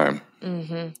any time.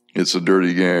 Mm-hmm. It's a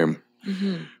dirty game. Mm-hmm.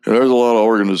 And there's a lot of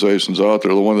organizations out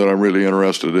there. The one that I'm really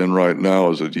interested in right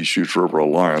now is the Deschutes River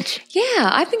Alliance. Yeah,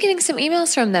 I've been getting some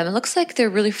emails from them. It looks like they're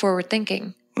really forward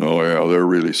thinking. Oh yeah, they're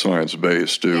really science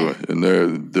based too, yeah.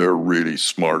 And they're really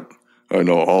smart. I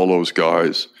know all those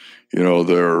guys.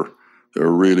 They're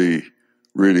really,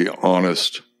 really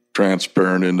honest,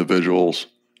 transparent individuals.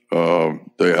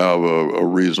 They have a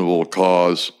reasonable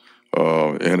cause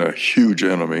and a huge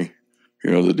enemy.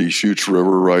 The Deschutes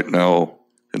River right now,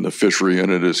 and the fishery in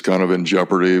it is kind of in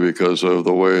jeopardy because of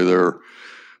the way they're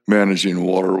managing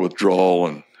water withdrawal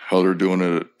and how they're doing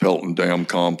it at Pelton Dam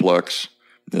Complex.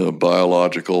 The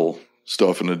biological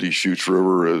stuff in the Deschutes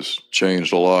River has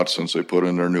changed a lot since they put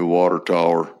in their new water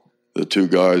tower. The two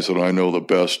guys that I know the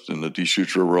best in the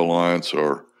Deschutes River Alliance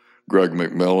are Greg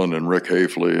McMillan and Rick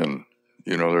Hafley, and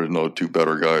there's no two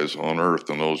better guys on earth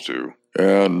than those two.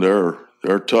 And they're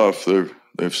tough.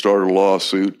 They've started a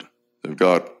lawsuit. They've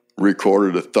got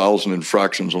recorded 1,000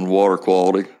 infractions on water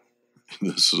quality.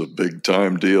 This is a big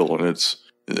time deal, and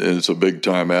it's a big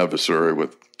time adversary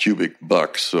with cubic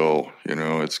bucks. So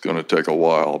it's going to take a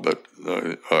while, but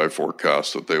I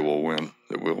forecast that they will win.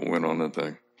 They will win on that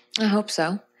thing. I hope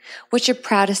so. What's your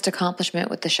proudest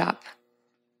accomplishment with the shop?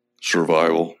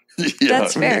 Survival. Yeah,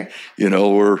 that's fair.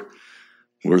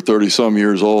 We're 30-some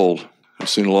years old. I've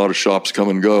seen a lot of shops come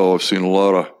and go. I've seen a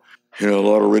lot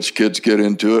of rich kids get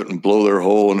into it and blow their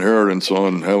whole inheritance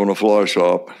on having a fly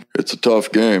shop. It's a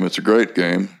tough game. It's a great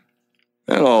game.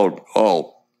 And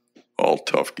all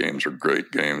tough games are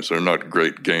great games. They're not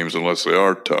great games unless they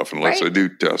are tough, unless they do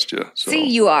test you. So. See,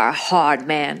 you are a hard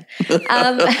man.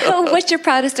 What's your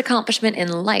proudest accomplishment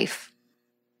in life?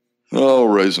 Oh,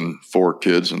 raising 4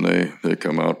 kids, and they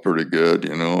come out pretty good,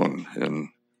 and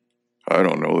I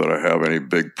don't know that I have any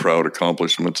big proud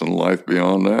accomplishments in life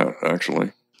beyond that,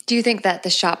 actually. Do you think that the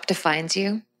shop defines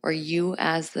you, or you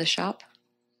as the shop?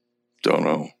 Don't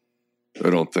know. I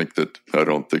don't think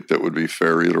that would be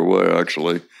fair either way,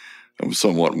 actually. I'm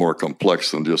somewhat more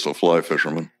complex than just a fly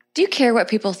fisherman. Do you care what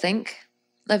people think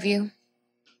of you?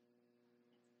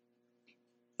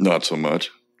 Not so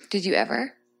much. Did you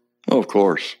ever? Oh, of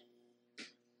course.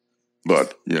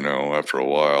 But, after a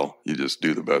while, you just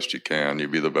do the best you can. You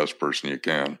be the best person you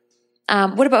can.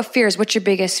 What about fears? What's your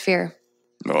biggest fear?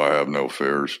 No, I have no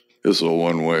fears. This is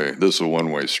a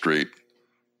one-way street.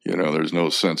 You know, there's no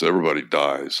sense. Everybody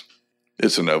dies.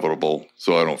 It's inevitable,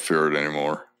 so I don't fear it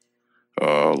anymore.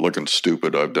 Looking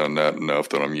stupid, I've done that enough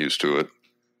that I'm used to it.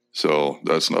 So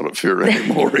that's not a fear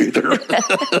anymore either.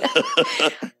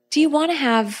 Do you want to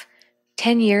have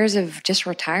 10 years of just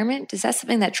retirement? Is that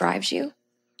something that drives you?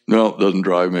 No, it doesn't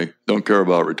drive me. Don't care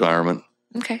about retirement.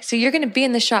 Okay, so you're going to be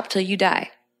in the shop till you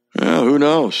die. Yeah, who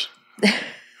knows?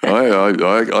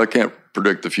 I can't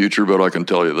predict the future, but I can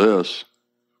tell you this.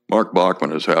 Mark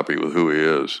Bachman is happy with who he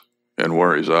is and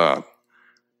where he's at.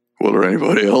 Whether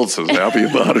anybody else is happy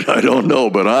about it, I don't know,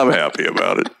 but I'm happy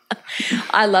about it.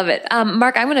 I love it.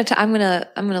 Mark, I'm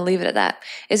gonna leave it at that.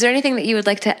 Is there anything that you would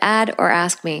like to add or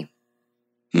ask me?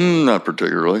 Not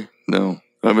particularly. No,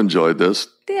 I've enjoyed this.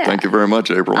 Yeah. Thank you very much,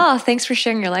 April. Oh, thanks for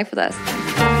sharing your life with us.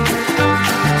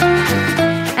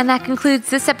 And that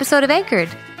concludes this episode of Anchored.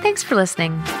 Thanks for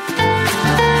listening.